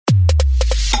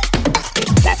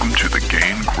Welcome to the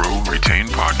Gain, Grow, Retain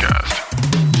podcast.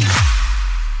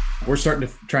 We're starting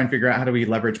to try and figure out how do we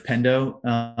leverage Pendo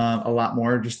a lot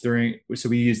more so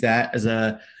we use that as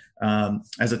a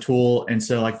tool. And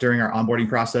so like during our onboarding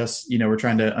process, we're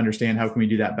trying to understand how can we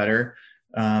do that better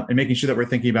and making sure that we're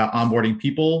thinking about onboarding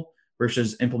people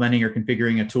versus implementing or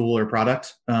configuring a tool or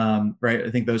product, right? I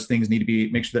think those things need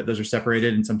to make sure that those are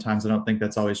separated. And sometimes I don't think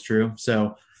that's always true.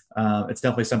 So it's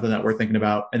definitely something that we're thinking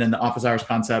about. And then the office hours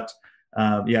concept,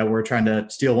 we're trying to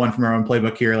steal one from our own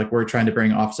playbook here. Like we're trying to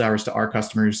bring office hours to our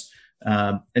customers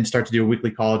and start to do a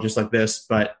weekly call just like this,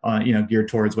 but geared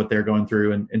towards what they're going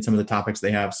through and some of the topics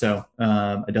they have. So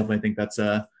I definitely think that's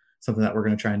something that we're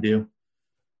going to try and do.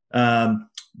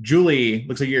 Julie,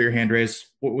 looks like you got your hand raised.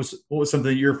 What was something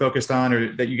that you're focused on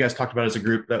or that you guys talked about as a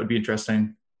group that would be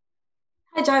interesting?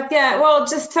 Hi, Jeff. Yeah, well,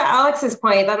 just to Alex's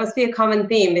point, that must be a common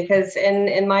theme because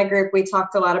in my group, we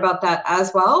talked a lot about that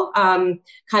as well, kind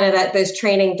of those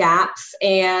training gaps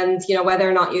and, whether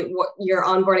or not what your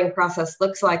onboarding process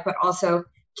looks like, but also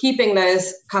keeping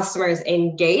those customers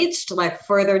engaged, like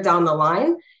further down the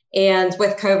line. And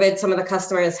with COVID, some of the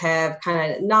customers have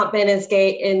kind of not been as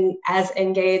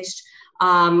engaged,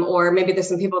 or maybe there's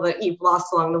some people that you've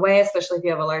lost along the way, especially if you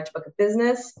have a large book of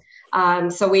business.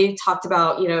 So we talked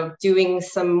about, doing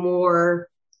some more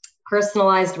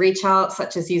personalized reach out,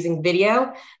 such as using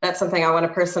video. That's something I want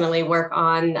to personally work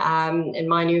on in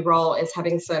my new role, is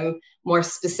having some more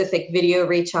specific video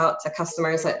reach out to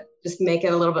customers that just make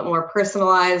it a little bit more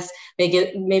personalized,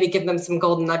 maybe give them some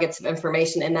golden nuggets of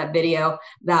information in that video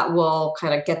that will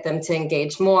kind of get them to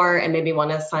engage more and maybe want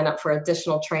to sign up for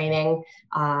additional training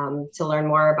to learn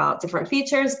more about different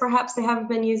features perhaps they haven't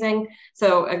been using.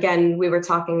 So again, we were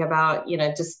talking about,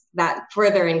 just that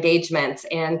further engagement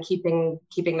and keeping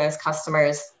those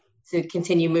customers to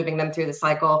continue moving them through the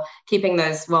cycle, keeping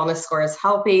those wellness scores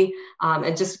healthy,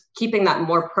 and just keeping that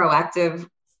more proactive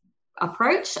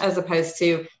approach as opposed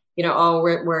to, our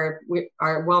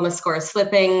wellness score is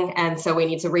slipping, and so we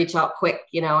need to reach out quick,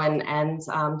 and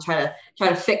try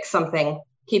to fix something,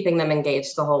 keeping them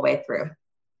engaged the whole way through.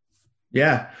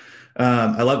 Yeah.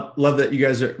 I love that you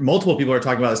guys multiple people are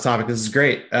talking about this topic. This is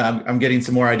great. I'm getting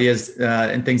some more ideas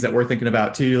and things that we're thinking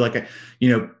about too. Like,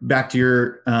 back to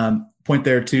your point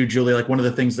there too, Julie, like one of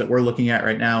the things that we're looking at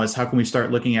right now is how can we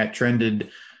start looking at trended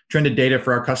data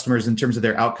for our customers in terms of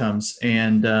their outcomes.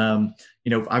 And,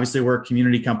 obviously we're a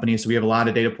community company, so we have a lot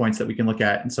of data points that we can look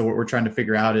at. And so what we're trying to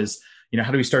figure out is,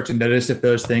 how do we start to notice if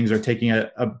those things are taking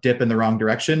a dip in the wrong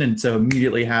direction? And so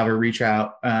immediately have a reach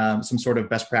out, some sort of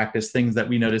best practice, things that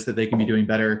we notice that they can be doing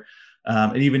better.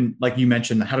 And even like you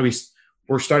mentioned,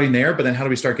 we're starting there, but then how do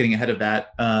we start getting ahead of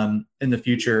that in the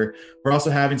future? We're also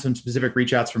having some specific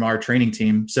reach outs from our training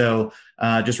team. So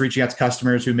just reaching out to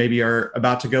customers who maybe are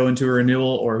about to go into a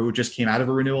renewal or who just came out of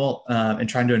a renewal and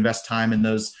trying to invest time in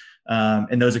those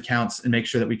accounts and make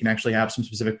sure that we can actually have some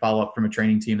specific follow-up from a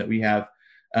training team that we have.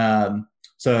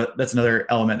 So that's another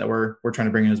element that we're trying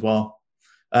to bring in as well.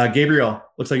 Gabriel,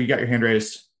 looks like you got your hand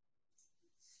raised.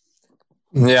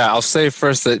 Yeah, I'll say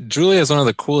first that Julie has one of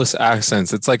the coolest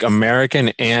accents. It's like American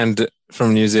and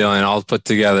from New Zealand all put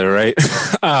together, right?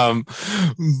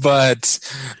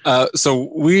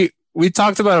 So we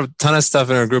talked about a ton of stuff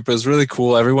in our group. It was really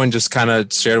cool. Everyone just kind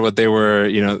of shared what they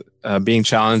were, being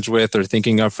challenged with or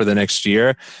thinking of for the next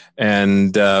year.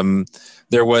 And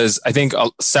there was, I think,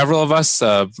 several of us,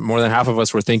 more than half of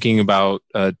us, were thinking about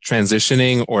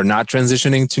transitioning or not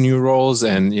transitioning to new roles.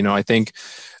 And, I think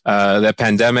the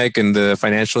pandemic and the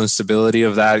financial instability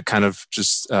of that kind of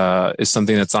just is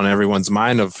something that's on everyone's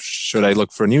mind of, should I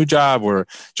look for a new job, or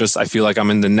just I feel like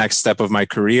I'm in the next step of my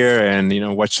career,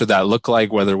 and what should that look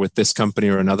like, whether with this company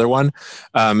or another one.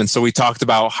 And so we talked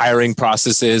about hiring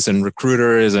processes and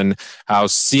recruiters and how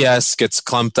CS gets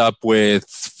clumped up with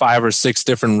 5 or 6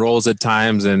 different roles at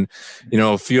times, and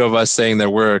a few of us saying that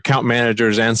we're account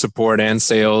managers and support and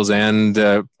sales and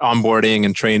onboarding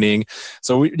and training.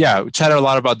 So we chatted a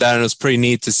lot about that, and it was pretty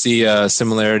neat to see a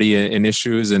similarity in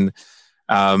issues.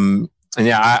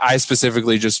 I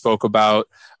specifically just spoke about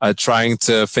trying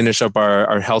to finish up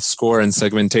our health score and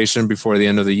segmentation before the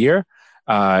end of the year,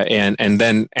 and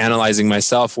then analyzing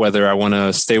myself whether I want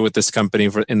to stay with this company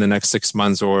in the next 6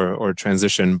 months or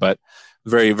transition. But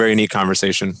very, very neat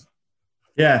conversation.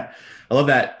 Yeah, I love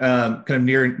that. Kind of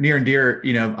near and dear,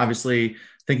 obviously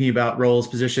thinking about roles,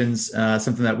 positions,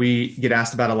 something that we get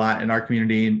asked about a lot in our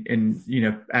community,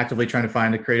 and actively trying to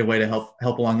find a creative way to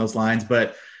help along those lines.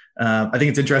 But I think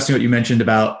it's interesting what you mentioned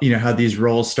about, how these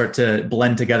roles start to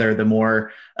blend together the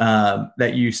more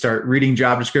that you start reading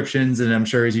job descriptions. And I'm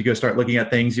sure as you go start looking at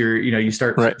things, you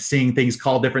start seeing things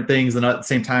called different things. And at the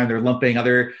same time, they're lumping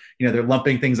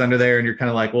things under there. And you're kind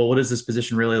of like, well, what is this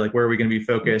position really like? Where are we going to be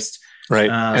focused? Right.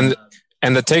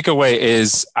 And the takeaway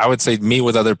is, I would say, meet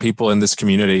with other people in this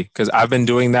community, because I've been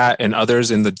doing that and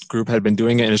others in the group had been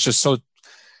doing it. And it's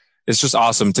just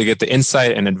awesome to get the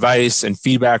insight and advice and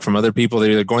feedback from other people that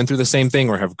are either going through the same thing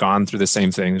or have gone through the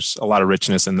same thing. There's a lot of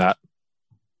richness in that.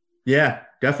 Yeah,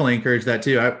 definitely encourage that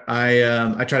too.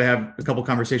 I try to have a couple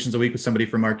conversations a week with somebody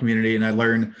from our community, and I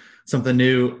learn something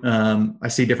new. I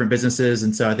see different businesses.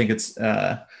 And so I think it's,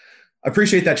 I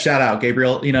appreciate that shout out,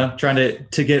 Gabriel, trying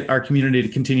to get our community to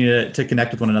continue to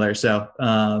connect with one another. So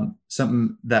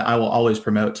something that I will always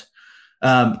promote.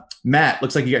 Matt,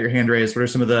 looks like you got your hand raised. What are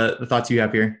some of the thoughts you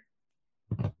have here?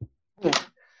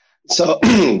 So,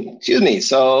 excuse me.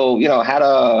 So, had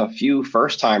a few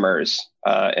first timers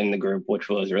in the group, which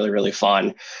was really, really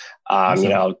fun.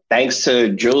 Awesome. Thanks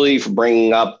to Julie for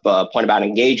bringing up a point about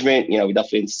engagement. We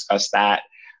definitely discussed that.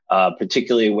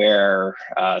 Particularly where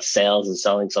sales is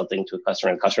selling something to a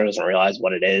customer and the customer doesn't realize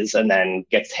what it is, and then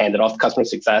gets handed off to customer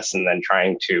success and then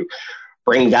trying to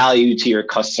bring value to your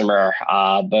customer.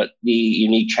 But the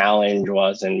unique challenge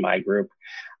was in my group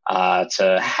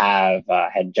to have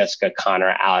had Jessica,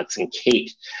 Connor, Alex, and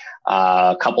Kate,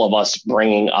 a couple of us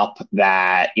bringing up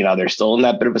that, they're still in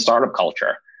that bit of a startup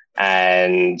culture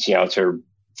and, to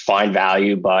find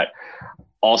value. But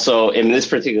also in this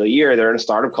particular year, they're in a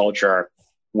startup culture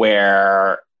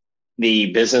where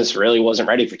the business really wasn't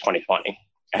ready for 2020.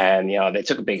 And, they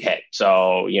took a big hit.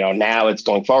 So, now it's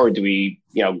going forward. Do we,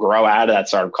 grow out of that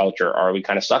startup culture, or are we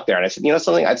kind of stuck there? And I said,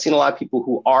 something I've seen a lot of people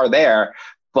who are there,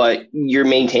 but you're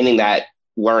maintaining that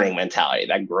learning mentality,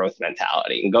 that growth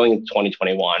mentality. And going into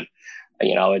 2021,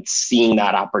 it's seeing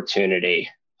that opportunity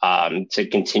to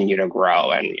continue to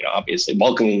grow and, obviously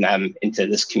welcoming them into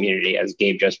this community, as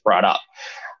Gabe just brought up,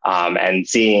 and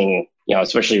seeing,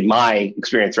 especially my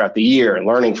experience throughout the year and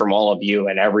learning from all of you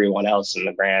and everyone else in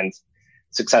the Grand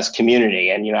Success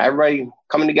community, and, everybody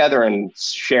coming together and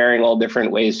sharing all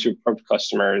different ways to approach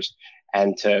customers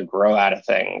and to grow out of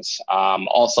things.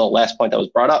 Also, last point that was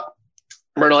brought up,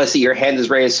 Myrtle, I see your hand is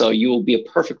raised, so you will be a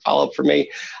perfect follow-up for me.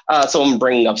 So I'm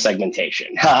bringing up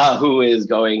segmentation, who is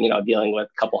going, dealing with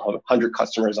a couple of hundred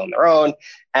customers on their own,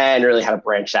 and really how to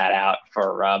branch that out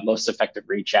for most effective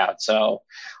reach out. So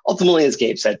ultimately, as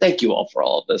Gabe said, thank you all for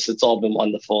all of this. It's all been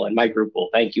wonderful, and my group will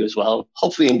thank you as well.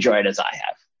 Hopefully enjoy it as I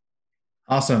have.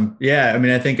 Awesome. Yeah,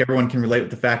 I think everyone can relate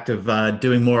with the fact of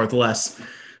doing more with less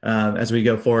as we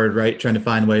go forward, right? Trying to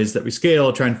find ways that we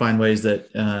scale, trying to find ways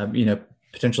that,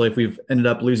 potentially if we've ended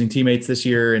up losing teammates this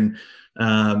year and,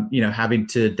 having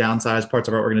to downsize parts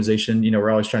of our organization,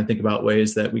 we're always trying to think about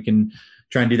ways that we can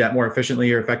try and do that more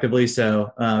efficiently or effectively.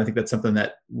 So I think that's something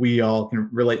that we all can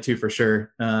relate to for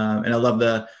sure. And I love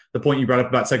the point you brought up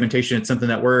about segmentation. It's something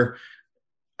that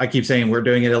I keep saying we're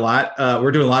doing it a lot.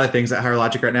 We're doing a lot of things at Higher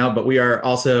Logic right now, but we are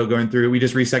also we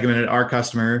just resegmented our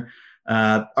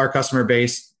customer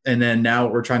base. And then now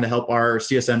what we're trying to help our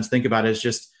CSMs think about is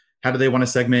just, how do they want to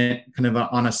segment kind of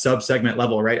on a sub-segment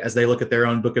level, right? As they look at their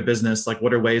own book of business, like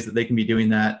what are ways that they can be doing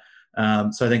that?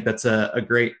 So I think that's a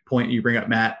great point you bring up,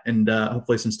 Matt, and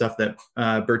hopefully some stuff that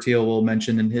Bertil will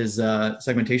mention in his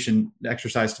segmentation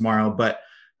exercise tomorrow. But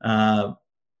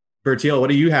Bertil, what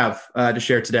do you have to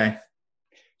share today?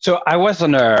 So I was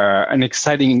on an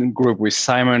exciting group with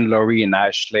Simon, Laurie, and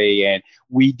Ashley, and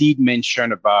we did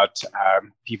mention about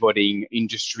pivoting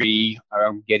industry,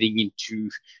 getting into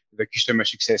the customer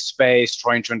success space,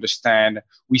 trying to understand.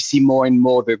 We see more and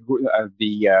more the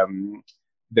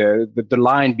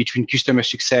line between customer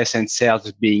success and sales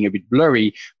is being a bit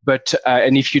blurry. But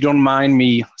and if you don't mind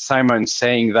me, Simon,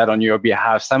 saying that on your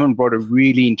behalf, Simon brought a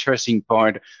really interesting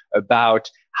point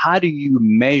about how do you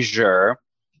measure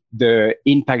the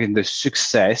impact and the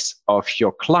success of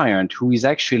your client who is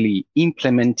actually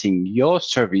implementing your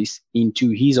service into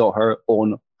his or her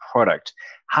own product.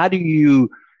 How do you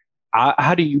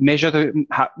measure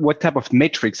what type of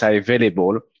metrics are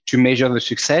available to measure the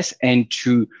success and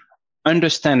to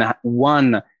understand,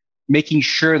 one, making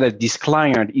sure that this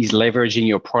client is leveraging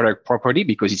your product properly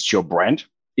because it's your brand,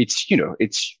 it's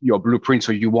your blueprint,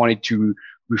 so you want it to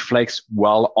reflects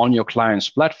well on your client's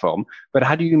platform, but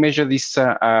how do you measure this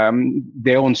their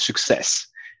own success?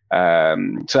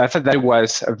 So I thought that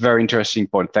was a very interesting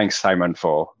point. Thanks, Simon,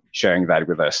 for sharing that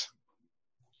with us.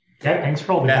 Yeah, thanks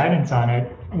for all the guidance on it.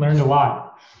 I learned a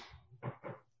lot.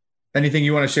 Anything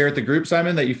you want to share with the group,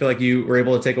 Simon, that you feel like you were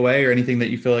able to take away, or anything that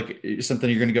you feel like is something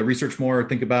you're going to go research more or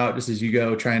think about just as you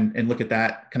go try and look at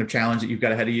that kind of challenge that you've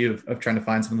got ahead of you of trying to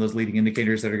find some of those leading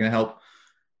indicators that are going to help?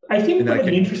 I think one of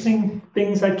the interesting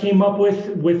things I came up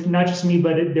with not just me,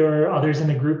 but there are others in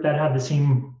the group that have the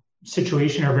same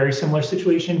situation or very similar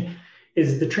situation,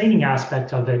 is the training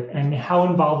aspect of it and how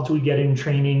involved we get in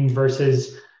training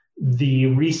versus the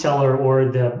reseller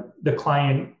or the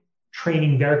client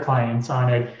training their clients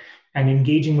on it and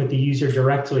engaging with the user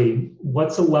directly.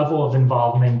 What's the level of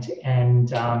involvement, and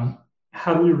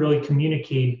how do we really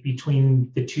communicate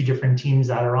between the two different teams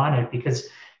that are on it? Because,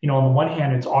 on the one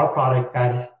hand, it's our product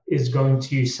that is going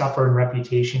to suffer in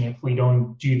reputation if we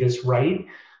don't do this right.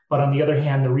 But on the other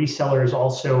hand, the resellers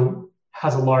also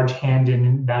has a large hand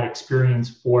in that experience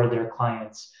for their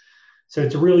clients. So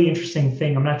it's a really interesting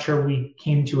thing. I'm not sure we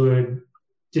came to a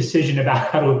decision about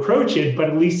how to approach it, but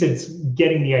at least it's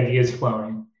getting the ideas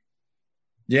flowing.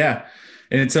 Yeah.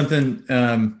 And it's something,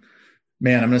 man,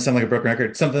 I'm going to sound like a broken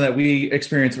record. It's something that we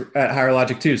experience at Higher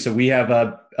Logic too. So we have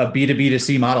a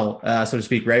B2B2C model, so to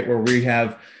speak, right? Where we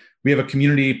have a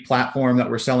community platform that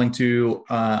we're selling to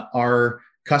our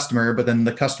customer, but then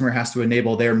the customer has to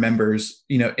enable their members,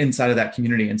 inside of that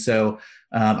community. And so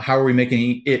how are we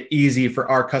making it easy for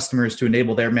our customers to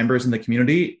enable their members in the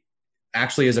community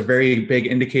actually is a very big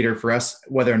indicator for us,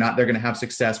 whether or not they're going to have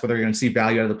success, whether they're going to see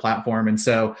value out of the platform. And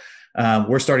so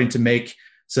we're starting to make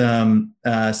some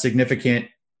significant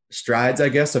strides, I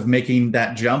guess, of making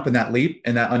that jump and that leap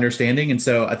and that understanding. And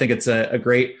so I think it's a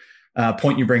great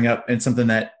point you bring up, and something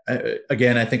that,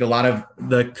 again, I think a lot of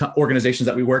the organizations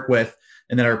that we work with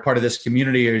and that are part of this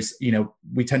community is,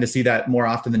 we tend to see that more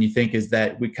often than you think, is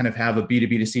that we kind of have a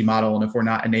B2B2C model. And if we're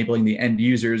not enabling the end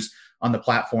users on the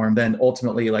platform, then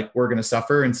ultimately we're going to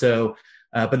suffer. And so,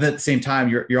 but then at the same time,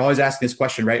 you're always asking this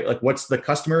question, right? Like, what's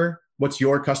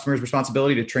your customer's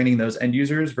responsibility to training those end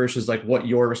users versus what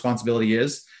your responsibility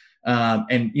is?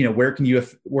 And where can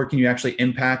you actually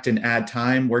impact and add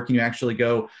time? Where can you actually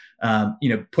go,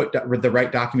 put the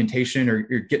right documentation or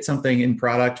get something in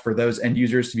product for those end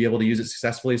users to be able to use it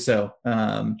successfully. So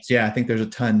yeah, I think there's a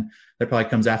ton that probably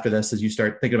comes after this as you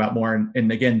start thinking about more.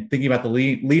 And again, thinking about the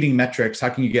leading metrics, how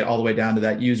can you get all the way down to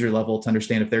that user level to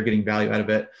understand if they're getting value out of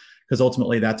it? Because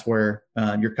ultimately that's where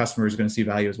your customer is going to see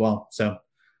value as well. So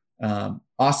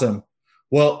awesome.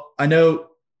 Well, I know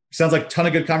sounds like a ton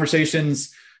of good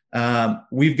conversations.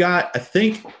 We've got, I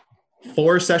think,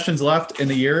 4 sessions left in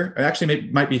the year. Or actually,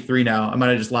 might be 3 now. I might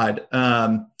have just lied.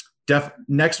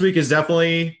 Next week is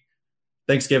definitely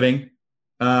Thanksgiving.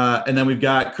 And then we've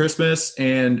got Christmas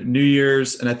and New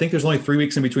Year's. And I think there's only 3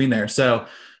 weeks in between there. So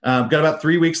got about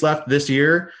 3 weeks left this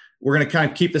year. We're going to kind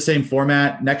of keep the same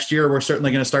format. Next year, we're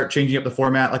certainly going to start changing up the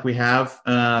format like we have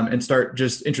and start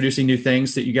just introducing new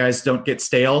things so that you guys don't get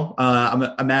stale.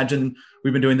 Imagine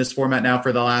we've been doing this format now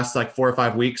for the last 4 or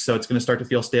 5 weeks. So it's going to start to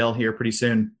feel stale here pretty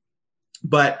soon.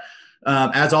 But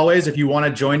as always, if you want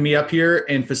to join me up here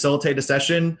and facilitate a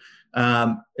session,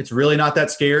 it's really not that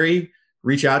scary.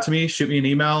 Reach out to me, shoot me an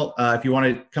email. If you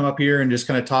want to come up here and just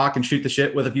kind of talk and shoot the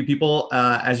shit with a few people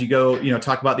as you go,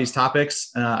 talk about these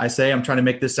topics. I'm trying to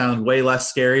make this sound way less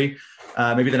scary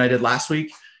maybe than I did last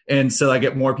week. And so I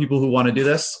get more people who want to do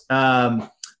this.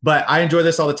 But I enjoy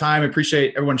this all the time. I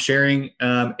appreciate everyone sharing.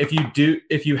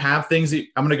 If you have things, I'm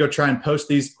going to go try and post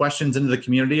these questions into the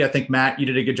community. I think, Matt, you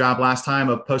did a good job last time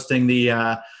of posting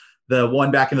the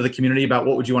one back into the community about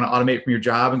what would you want to automate from your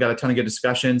job, and got a ton of good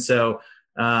discussion. So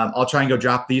I'll try and go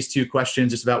drop these 2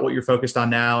 questions just about what you're focused on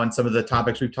now and some of the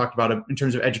topics we've talked about in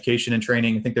terms of education and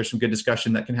training. I think there's some good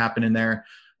discussion that can happen in there.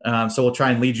 So we'll try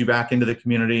and lead you back into the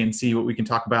community and see what we can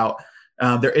talk about.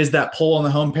 There is that poll on the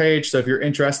homepage. So if you're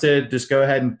interested, just go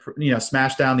ahead and,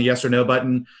 smash down the yes or no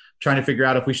button, trying to figure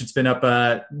out if we should spin up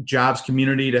a jobs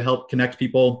community to help connect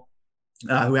people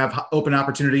who have open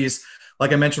opportunities.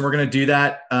 Like I mentioned, we're going to do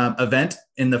that event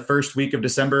in the first week of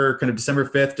December, kind of December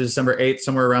 5th to December 8th,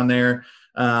 somewhere around there.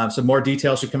 So more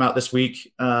details should come out this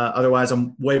week. Otherwise,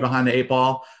 I'm way behind the 8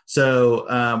 ball. So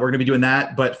we're going to be doing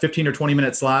that, but 15 or 20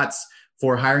 minute slots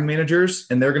for hiring managers.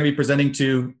 And they're going to be presenting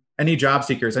to any job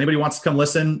seekers. Anybody wants to come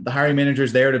listen, the hiring manager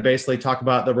is there to basically talk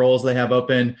about the roles they have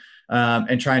open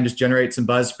and try and just generate some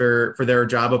buzz for their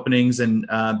job openings and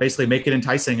basically make it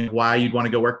enticing why you'd want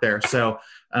to go work there. So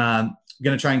I'm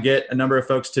going to try and get a number of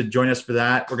folks to join us for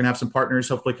that. We're going to have some partners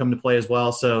hopefully come to play as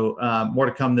well. So more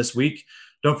to come this week.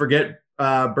 Don't forget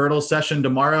Bertle's session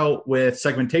tomorrow with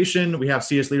segmentation. We have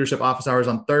CS Leadership Office Hours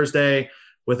on Thursday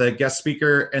with a guest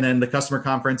speaker, and then the customer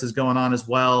conference is going on as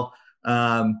well.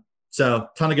 So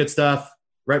ton of good stuff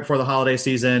right before the holiday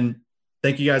season.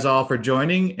 thank you guys all for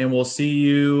joining, and we'll see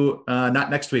you not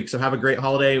next week. So have a great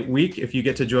holiday week if you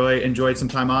get to enjoy some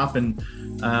time off. And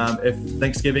if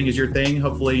Thanksgiving is your thing,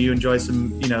 hopefully you enjoy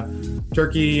some,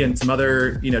 turkey and some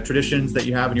other, traditions that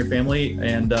you have in your family.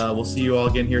 And we'll see you all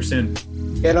again here soon.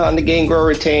 Get on the Gain, Grow,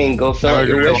 Retain. Go fill out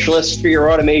your wish list for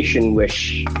your automation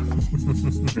wish.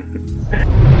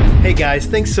 Hey guys,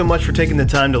 thanks so much for taking the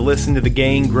time to listen to the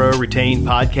Gain, Grow, Retain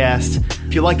podcast.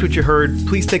 If you liked what you heard,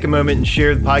 please take a moment and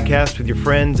share the podcast with your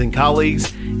friends and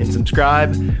colleagues and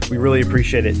subscribe. We really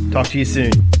appreciate it. Talk to you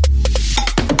soon.